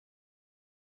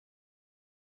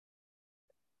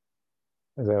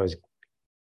as I was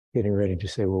getting ready to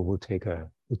say, well, we'll take a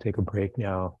break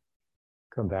now,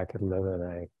 come back at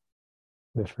 11,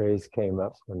 the phrase came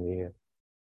up for me.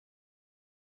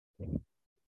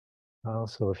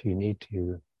 Also, if you need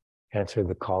to answer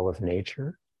the call of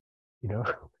nature, you know,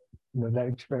 you know that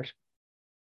expression?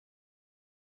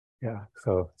 Yeah,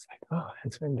 so it's like, oh,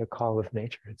 answering the call of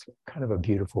nature. It's kind of a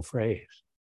beautiful phrase.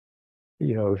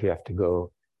 You know, if you have to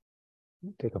go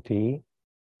take a pee,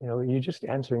 you know, you're just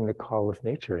answering the call of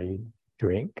nature. You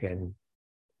drink, and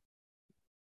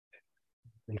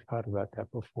we've thought about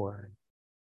that before.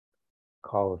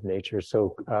 Call of nature.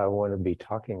 So I want to be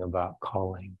talking about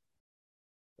calling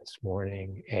this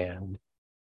morning, and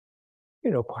you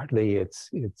know, partly it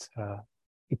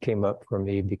came up for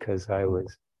me because I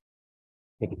was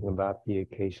thinking about the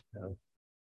occasion of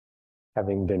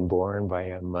having been born by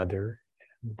a mother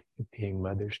and it being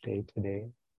Mother's Day today,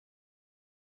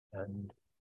 and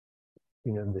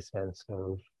you know, the sense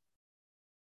of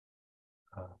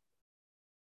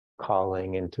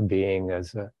calling into being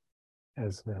as a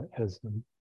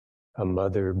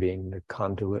mother, being the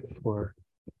conduit for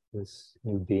this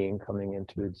new being coming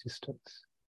into existence.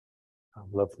 A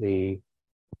lovely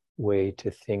way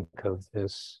to think of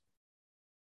this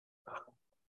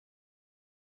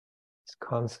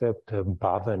concept of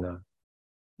Bhavana.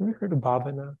 Have you heard of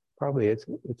Bhavana? Probably it's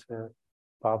a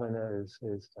Bhavana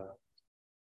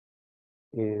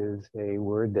is a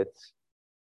word that's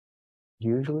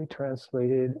usually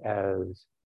translated as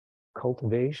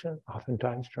cultivation,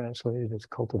 oftentimes translated as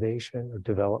cultivation or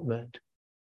development,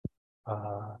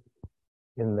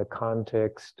 in the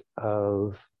context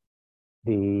of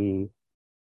the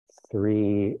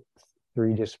three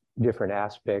different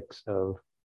aspects of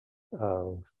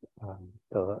the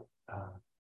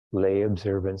lay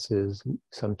observances,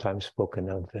 sometimes spoken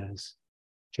of as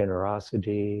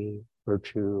generosity,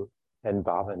 virtue, and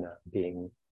bhavana, being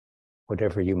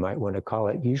whatever you might want to call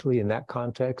it. Usually in that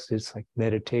context, it's like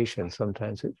meditation.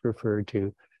 Sometimes it's referred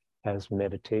to as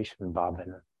meditation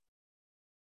bhavana.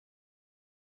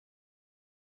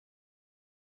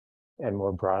 And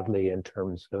more broadly in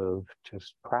terms of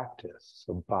just practice.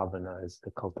 So bhavana is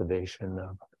the cultivation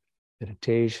of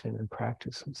meditation and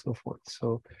practice and so forth.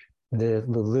 So the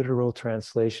literal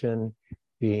translation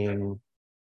being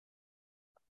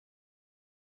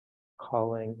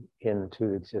calling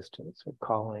into existence or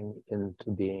calling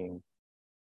into being.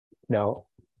 Now,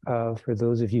 for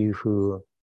those of you who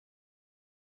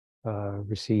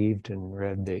received and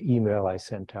read the email I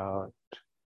sent out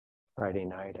Friday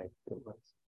night, I think it was,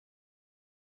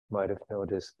 might have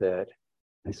noticed that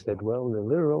I said, well, the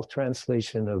literal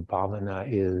translation of bhavana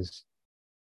is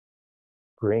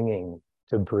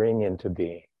to bring into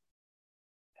being.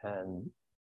 And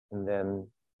then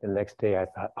the next day I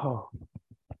thought, oh,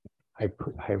 I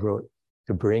wrote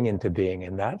to bring into being,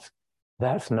 and that's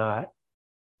not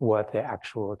what the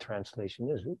actual translation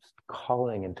is. It's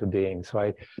calling into being. So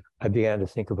I began to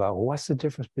think about, well, what's the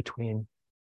difference between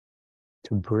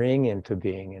to bring into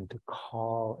being and to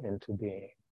call into being?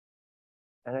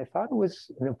 And I thought it was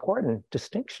an important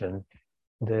distinction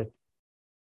that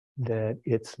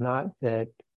it's not that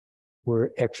we're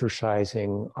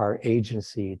exercising our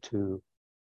agency to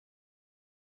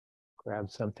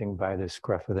grab something by the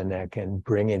scruff of the neck and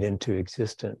bring it into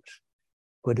existence,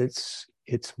 but it's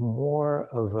more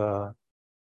of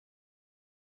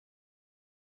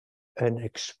an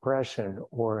expression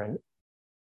or an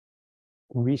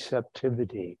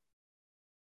receptivity,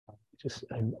 just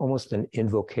almost an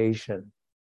invocation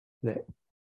that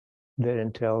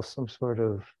entails some sort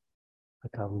of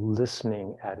like a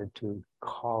listening attitude,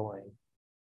 calling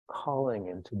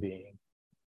into being.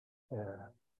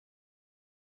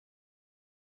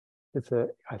 It's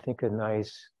I think a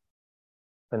nice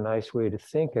way to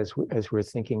think as we're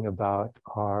thinking about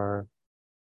our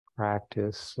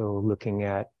practice. So looking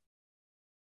at,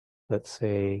 let's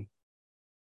say,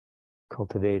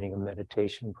 cultivating a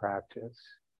meditation practice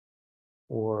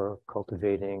or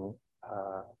cultivating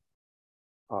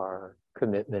our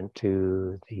commitment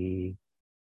to the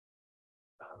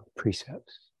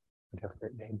precepts, whatever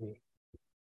it may be.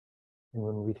 And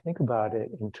when we think about it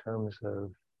in terms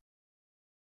of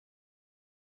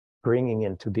bringing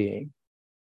into being,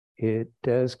 it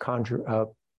does conjure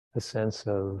up a sense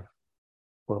of,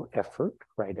 well, effort,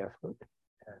 and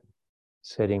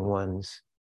setting one's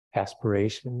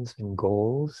aspirations and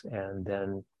goals, and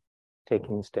then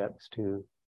taking steps to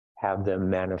have them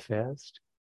manifest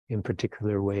in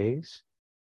particular ways.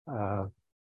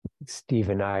 Steve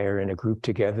and I are in a group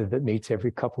together that meets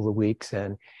every couple of weeks,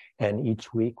 and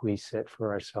each week we set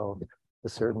for ourselves a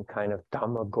certain kind of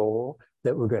Dhamma goal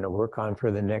that we're going to work on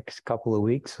for the next couple of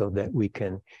weeks so that we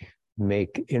can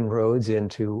make inroads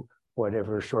into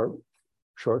whatever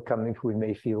shortcomings we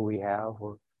may feel we have,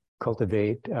 or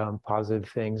cultivate positive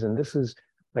things. And this is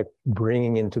like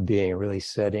bringing into being, really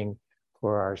setting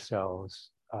for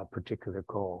ourselves a particular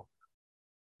goal.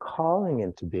 Calling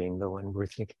into being, though, when we're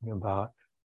thinking about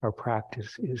our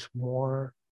practice, is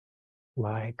more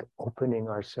like opening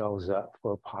ourselves up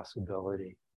for a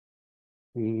possibility.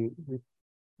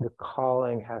 The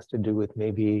calling has to do with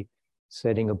maybe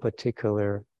setting a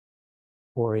particular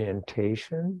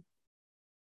orientation,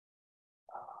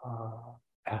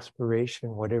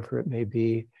 aspiration, whatever it may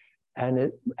be. And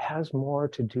it has more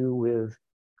to do with,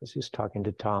 I was just talking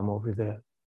to Tom over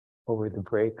the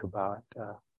break about,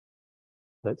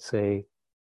 let's say,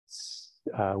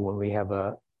 when we have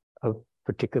a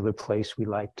particular place we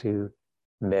like to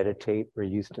meditate, we're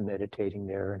used to meditating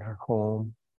there in our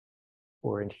home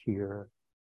or in here.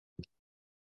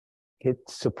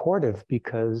 It's supportive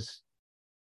because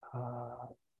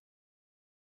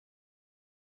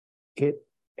it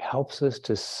helps us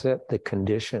to set the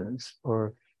conditions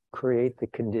or create the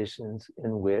conditions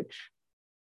in which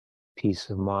peace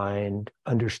of mind,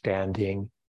 understanding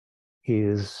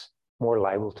is more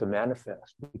liable to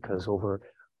manifest, because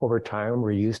over time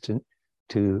we're used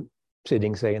to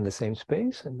sitting, say, in the same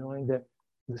space and knowing that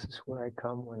this is where I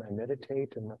come when I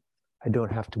meditate, and I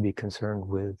don't have to be concerned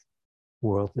with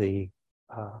worldly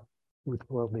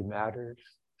matters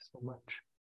so much.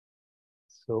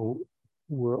 So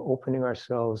we're opening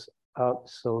ourselves up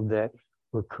so that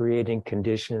we're creating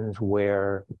conditions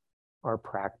where our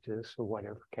practice or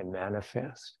whatever can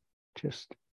manifest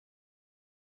just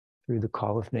through the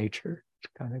call of nature.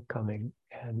 It's kind of coming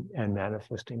and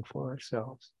manifesting for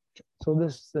ourselves. So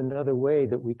this is another way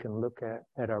that we can look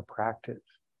at our practice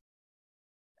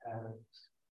as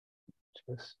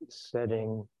just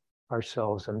setting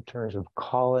ourselves in terms of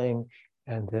calling,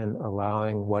 and then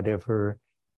allowing whatever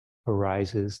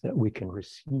arises that we can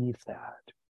receive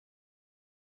that.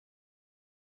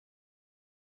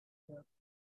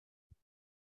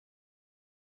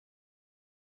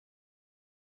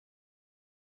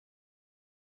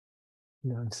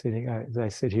 You know, I'm sitting, as I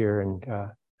sit here, and I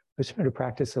was trying to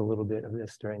practice a little bit of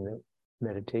this during the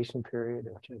meditation period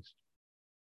of just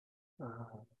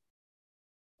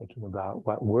thinking about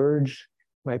what words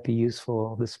might be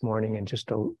useful this morning, and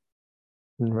just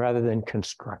rather than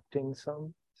constructing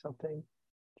something,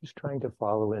 just trying to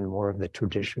follow in more of the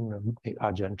tradition of the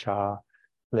Ajahn Chah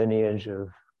lineage of,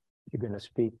 if you're going to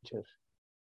speak, just,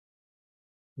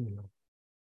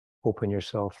 open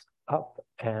yourself up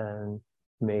and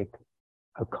make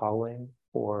a calling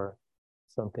for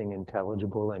something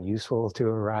intelligible and useful to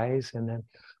arise, and then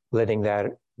letting that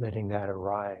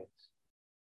arise.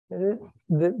 And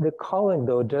the calling,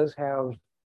 though, does have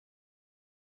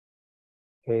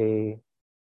a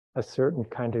certain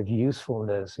kind of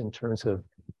usefulness in terms of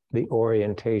the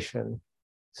orientation.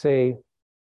 Say,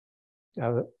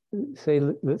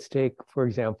 let's take, for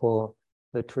example,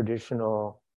 the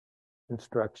traditional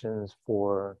instructions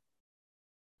for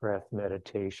breath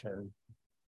meditation.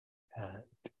 And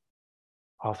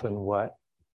often what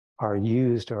are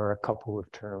used are a couple of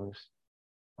terms,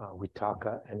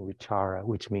 vitaka and vichara,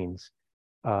 which means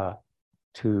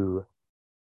to,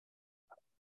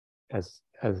 as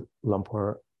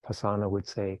Lumpur Pasana would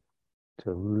say,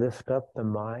 to lift up the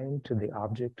mind to the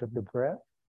object of the breath.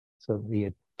 So the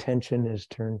attention is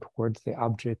turned towards the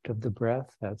object of the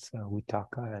breath. That's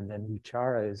vitaka. And then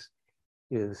vichara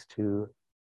is to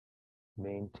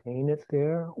maintain it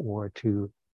there, or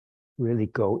to really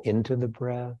go into the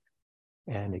breath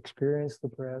and experience the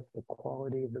breath, the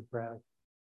quality of the breath.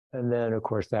 And then, of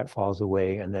course, that falls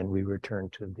away, and then we return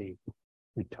to the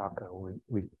vitaka.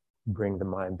 We bring the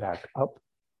mind back up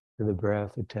to the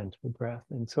breath, attend to the breath.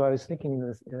 And so I was thinking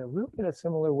this in a little bit of a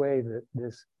similar way, that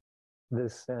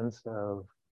this sense of,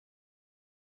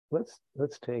 let's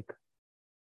take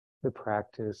the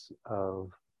practice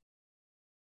of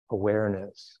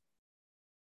awareness,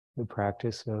 the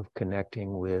practice of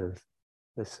connecting with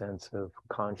the sense of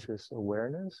conscious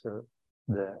awareness, or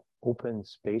the open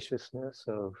spaciousness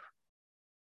of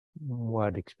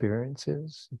what experience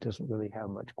is. It doesn't really have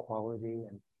much quality.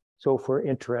 And so if we're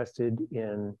interested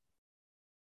in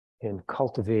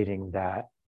cultivating that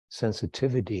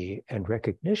sensitivity and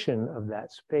recognition of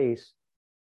that space,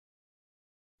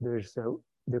 there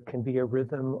can be a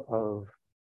rhythm of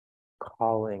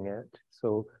calling it.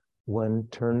 So one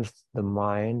turns the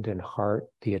mind and heart,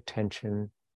 the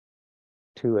attention,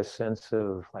 to a sense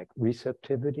of like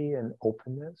receptivity and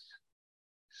openness.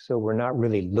 So we're not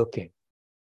really looking.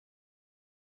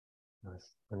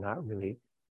 We're not really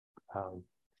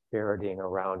ferreting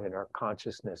around in our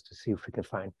consciousness to see if we can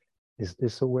find is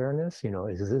this awareness?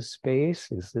 Is this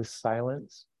space? Is this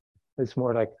silence? It's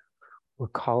more like we're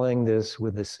calling this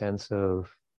with a sense of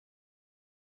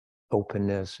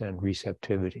openness and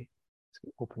receptivity.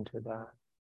 So open to that.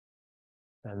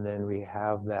 And then we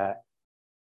have that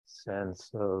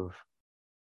sense of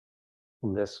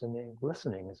listening.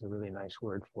 Listening is a really nice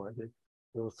word for it. A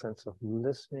little sense of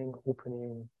listening,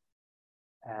 opening,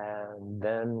 and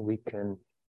then we can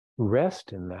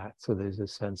rest in that. So there's a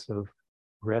sense of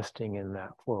resting in that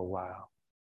for a while.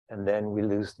 And then we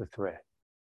lose the thread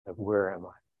of where am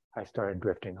I? I started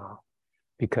drifting off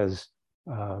because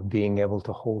being able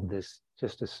to hold this,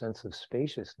 just a sense of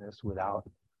spaciousness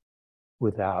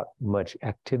without much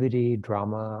activity,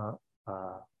 drama,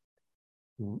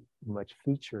 much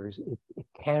features, it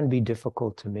can be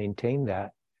difficult to maintain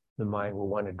that. The mind will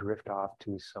want to drift off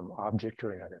to some object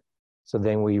or another. So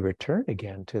then we return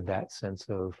again to that sense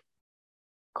of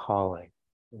calling,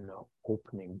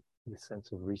 opening, the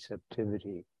sense of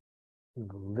receptivity,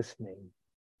 listening.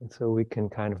 And so we can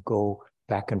kind of go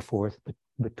back and forth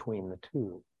between the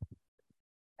two.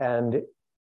 And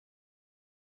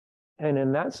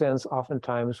in that sense,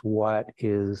 oftentimes what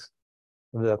is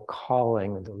the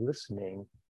calling, the listening,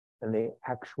 and the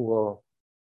actual,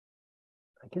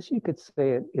 I guess you could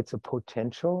say it's a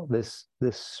potential, this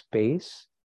space,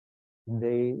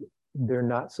 they're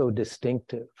not so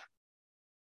distinctive.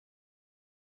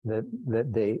 That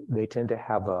they tend to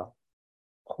have a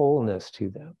wholeness to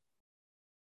them.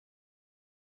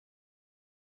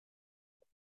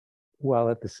 While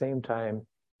at the same time,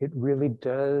 it really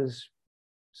does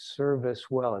serve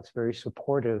us well. It's very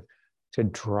supportive to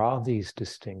draw these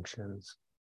distinctions,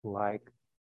 like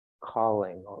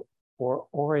calling or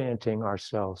orienting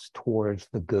ourselves towards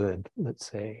the good, let's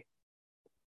say,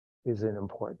 is an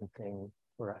important thing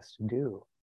for us to do.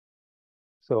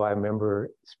 So I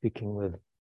remember speaking with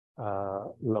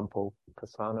Lumpo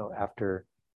Pasano after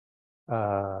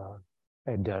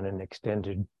I'd done an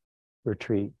extended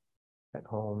retreat at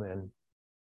home, and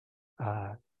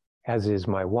as is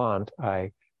my wont,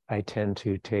 I tend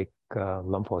to take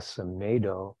Lumpo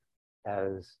Samedo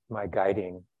as my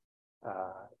guiding,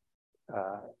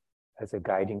 as a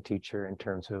guiding teacher in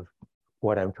terms of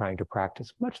what I'm trying to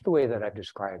practice, much the way that I've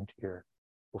described here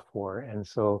before. And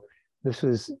so this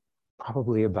was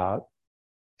probably about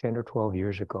 10 or 12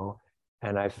 years ago,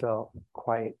 and I felt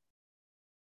quite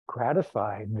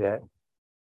gratified that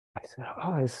I said,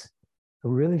 I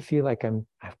really feel like I'm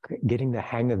getting the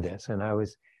hang of this. And I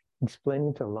was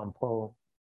explaining to Lumpo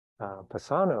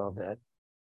Pasano that,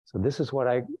 so this is what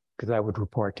because I would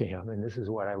report to him, and this is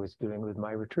what I was doing with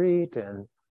my retreat. And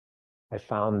I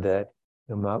found that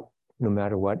no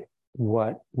matter what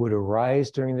would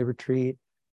arise during the retreat,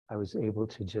 I was able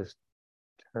to just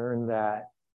turn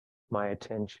my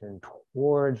attention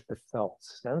towards the felt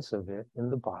sense of it in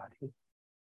the body,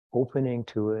 opening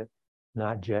to it,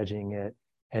 not judging it,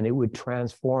 and it would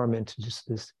transform into just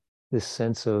this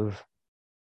sense of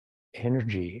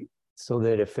energy, so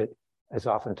that if it, as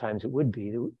oftentimes it would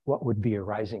be, what would be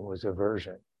arising was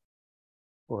aversion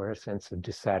or a sense of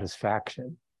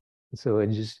dissatisfaction. So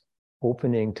it just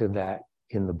opening to that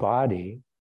in the body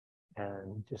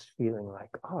and just feeling like,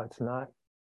 it's not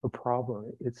a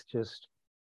problem. It's just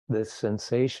this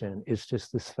sensation. It's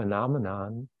just this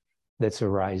phenomenon that's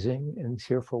arising and it's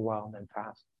here for a while and then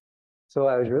passes. So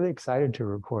I was really excited to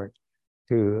report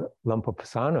to Lumpo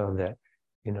Pasano that,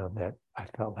 that I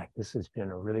felt like this has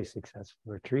been a really successful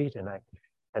retreat. And I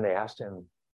asked him,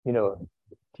 do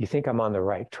you think I'm on the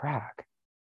right track?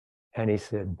 And he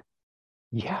said,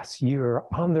 yes, you're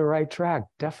on the right track.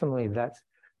 Definitely. That's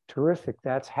terrific.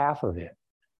 That's half of it.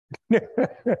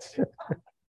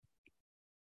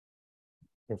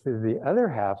 And so the other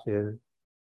half is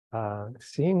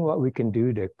seeing what we can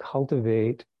do to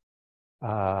cultivate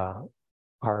or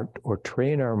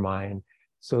train our mind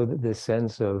so that the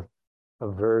sense of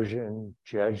aversion,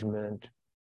 judgment,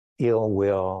 ill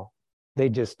will, they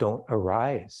just don't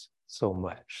arise so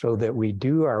much. So that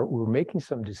we're making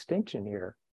some distinction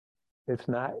here.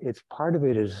 It's part of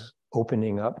it is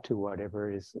opening up to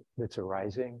whatever it is that's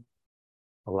arising,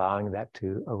 allowing that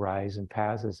to arise and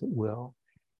pass as it will.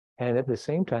 And at the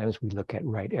same time, as we look at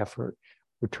right effort,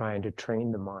 we're trying to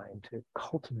train the mind to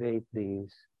cultivate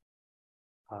these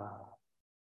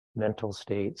mental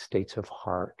states of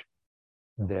heart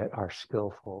that are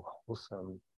skillful,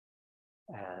 wholesome,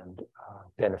 and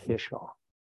beneficial,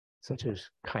 such as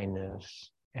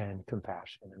kindness and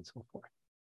compassion and so forth.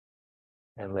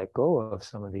 And let go of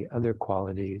some of the other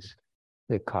qualities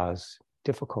that cause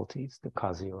difficulties, that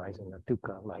cause the arising of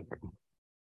dukkha,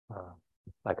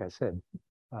 like I said,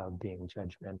 being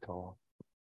judgmental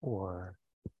or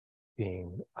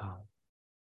being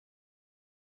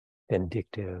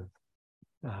vindictive,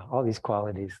 all these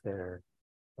qualities that are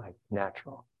like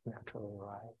naturally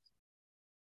arise.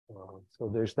 So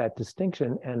there's that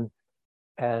distinction,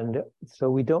 and so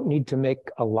we don't need to make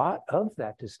a lot of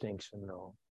that distinction,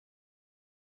 though.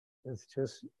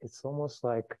 It's almost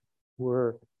like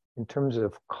we're, in terms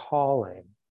of calling,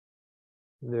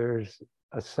 there's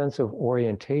a sense of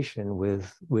orientation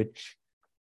with which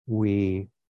we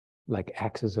like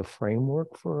acts as a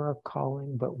framework for our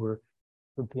calling, but we're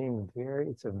being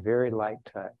it's a very light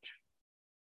touch.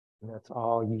 And that's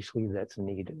all usually that's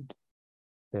needed.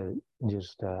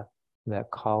 Just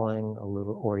that calling, a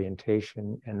little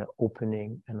orientation and an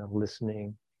opening and a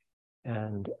listening,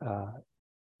 and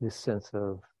this sense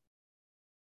of,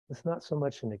 it's not so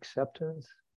much an acceptance,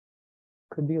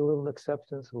 could be a little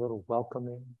acceptance, a little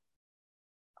welcoming,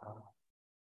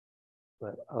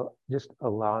 but just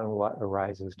allowing what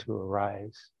arises to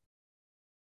arise.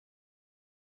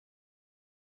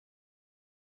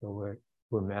 So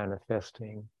we're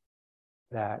manifesting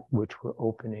that which we're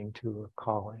opening to a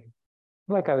calling.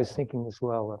 Like I was thinking as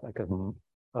well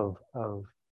of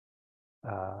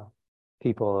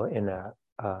people in a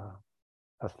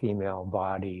female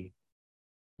body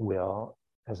will,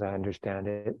 as I understand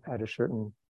it, at a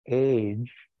certain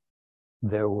age,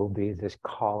 there will be this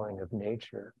calling of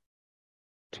nature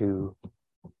to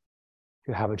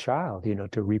have a child,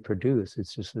 to reproduce.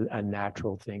 It's just a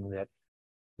natural thing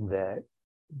that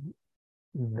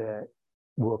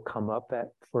will come up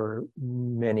for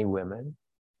many women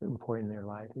at some point in their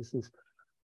life.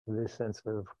 This sense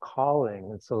of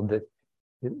calling, and so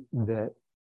that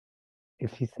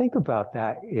if you think about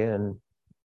that in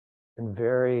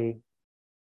very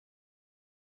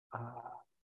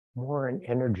more in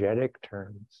energetic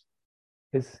terms,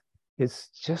 it's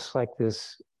just like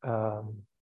this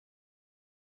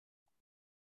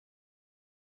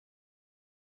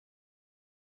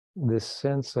this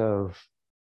sense of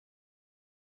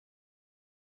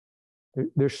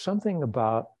there's something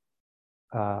about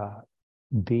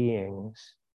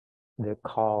beings that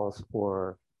calls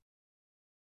for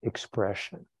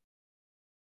expression.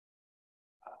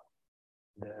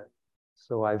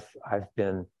 So I've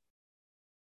been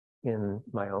in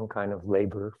my own kind of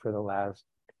labor for the last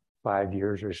 5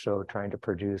 years or so, trying to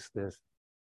produce this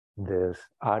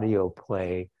audio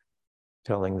play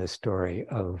telling the story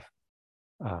of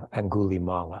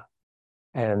Angulimala.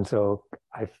 And so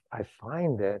I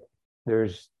find that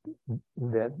there's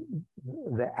that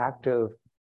the act of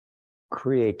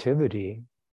creativity,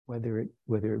 whether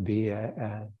it be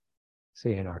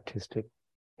say an artistic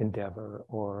endeavor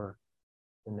or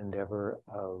an endeavor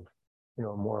of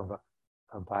more of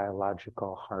a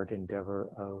biological heart endeavor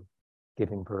of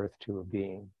giving birth to a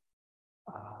being,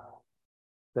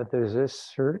 that there's this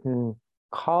certain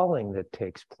calling that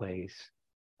takes place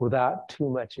without too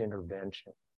much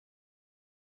intervention.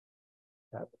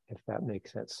 If that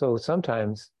makes sense. So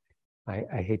sometimes,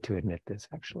 I hate to admit this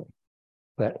actually,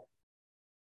 but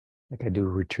like I do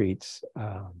retreats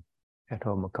at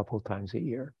home a couple of times a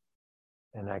year.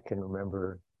 And I can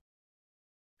remember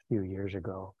a few years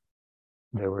ago,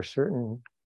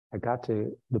 I got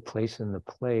to the place in the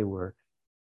play where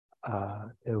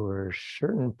there were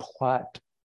certain plot,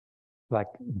 like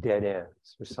dead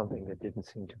ends or something that didn't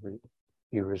seem to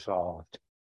be resolved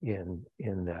in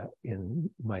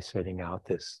my setting out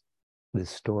this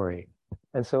story.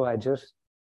 And so I just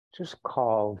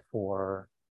called for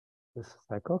this,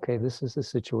 like, okay, this is the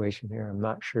situation here. I'm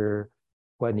not sure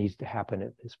what needs to happen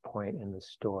at this point in the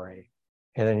story.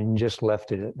 And then just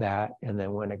left it at that. And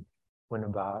then went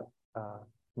about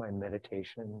my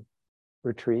meditation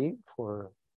retreat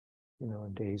for,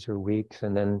 days or weeks.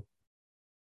 And then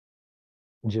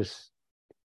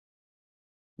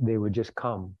they would just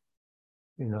come.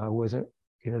 I wasn't,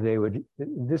 they would,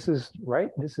 this is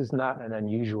not an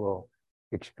unusual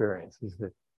experience, is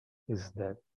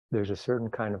that there's a certain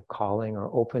kind of calling or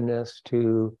openness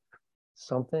to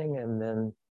something, and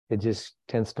then it just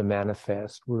tends to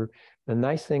manifest. The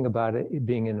nice thing about it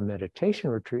being in a meditation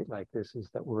retreat like this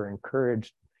is that we're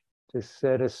encouraged to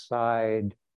set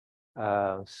aside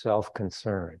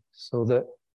self-concern, so that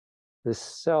the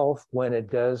self, when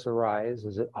it does arise,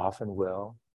 as it often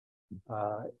will,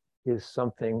 is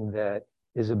something that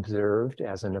is observed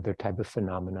as another type of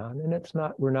phenomenon. And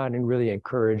we're not really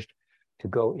encouraged to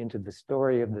go into the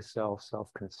story of the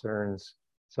self-concerns,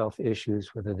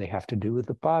 self-issues, whether they have to do with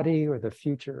the body or the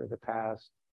future or the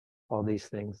past, all these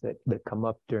things that come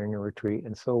up during a retreat.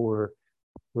 And so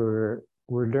we're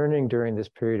learning during this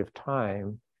period of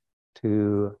time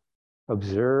to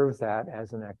observe that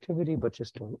as an activity, but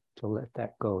just to let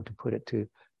that go, to put it to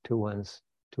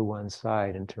one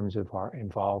side in terms of our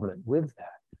involvement with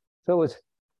that. So it's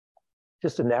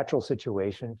just a natural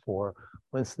situation for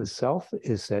once the self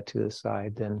is set to the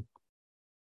side, then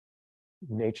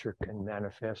nature can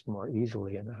manifest more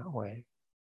easily in that way.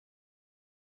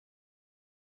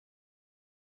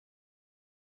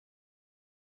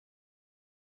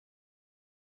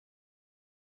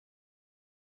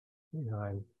 You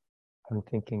know, I'm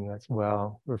thinking as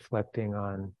well, reflecting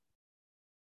on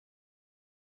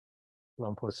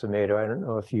Lumpo Sumedo. I don't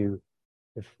know if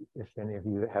any of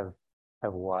you have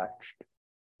watched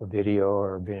a video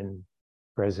or been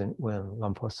present when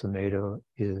Lumpo Sumedo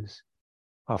is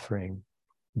offering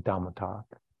Dhamma talk.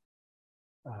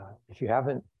 If you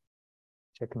haven't,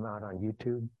 check him out on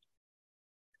YouTube.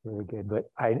 It's really good.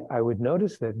 But I would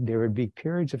notice that there would be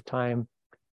periods of time,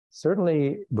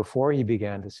 certainly before he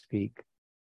began to speak,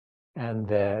 and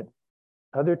that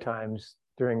other times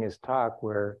during his talk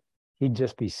where he'd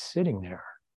just be sitting there.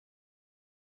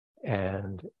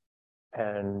 And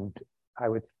I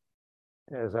would,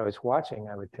 as I was watching,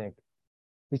 I would think,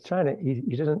 he's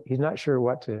not sure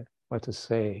what to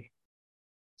say.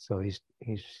 So he's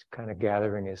kind of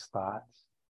gathering his thoughts,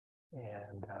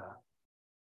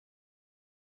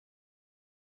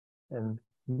 and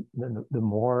the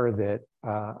more that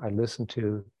I listened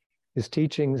to his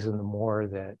teachings, and the more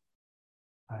that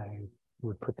I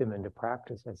would put them into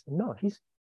practice, I said, no,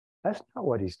 that's not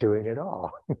what he's doing at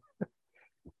all.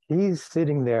 He's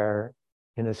sitting there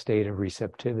in a state of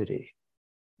receptivity.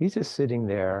 He's just sitting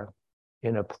there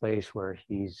in a place where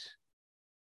he's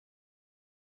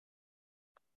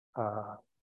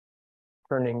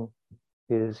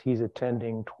he's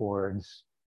attending towards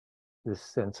this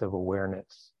sense of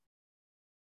awareness.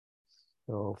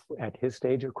 So at his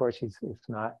stage, of course, it's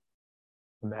not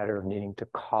a matter of needing to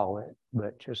call it,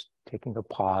 but just taking a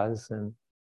pause and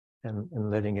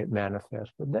letting it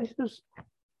manifest. But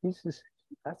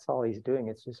that's all he's doing.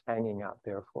 It's just hanging out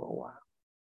there for a while.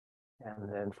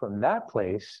 And then from that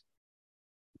place,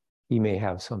 he may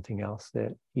have something else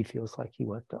that he feels like he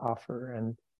wants to offer.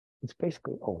 And it's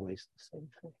basically always the same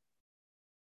thing.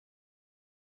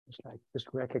 It's like, just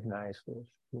recognize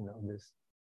this,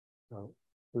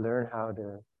 learn how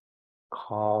to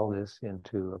call this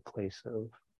into a place of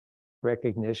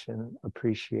recognition,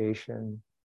 appreciation,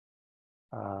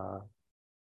 kind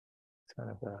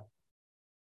of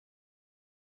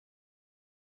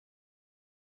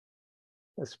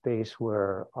a space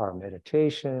where our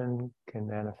meditation can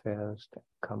manifest,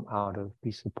 come out of,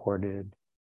 be supported.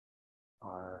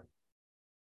 Our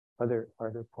other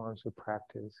forms of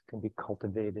practice can be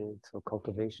cultivated. So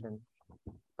cultivation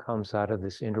comes out of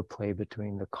this interplay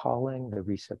between the calling, the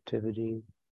receptivity,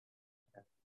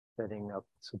 setting up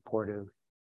supportive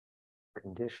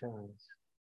conditions,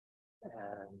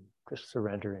 and just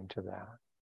surrendering to that.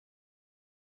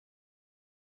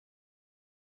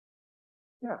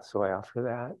 Yeah, so I offer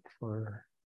that for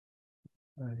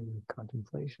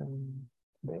contemplation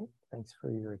today. Thanks for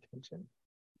your attention.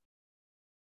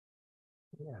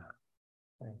 Yeah,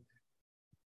 thanks.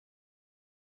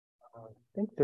 I think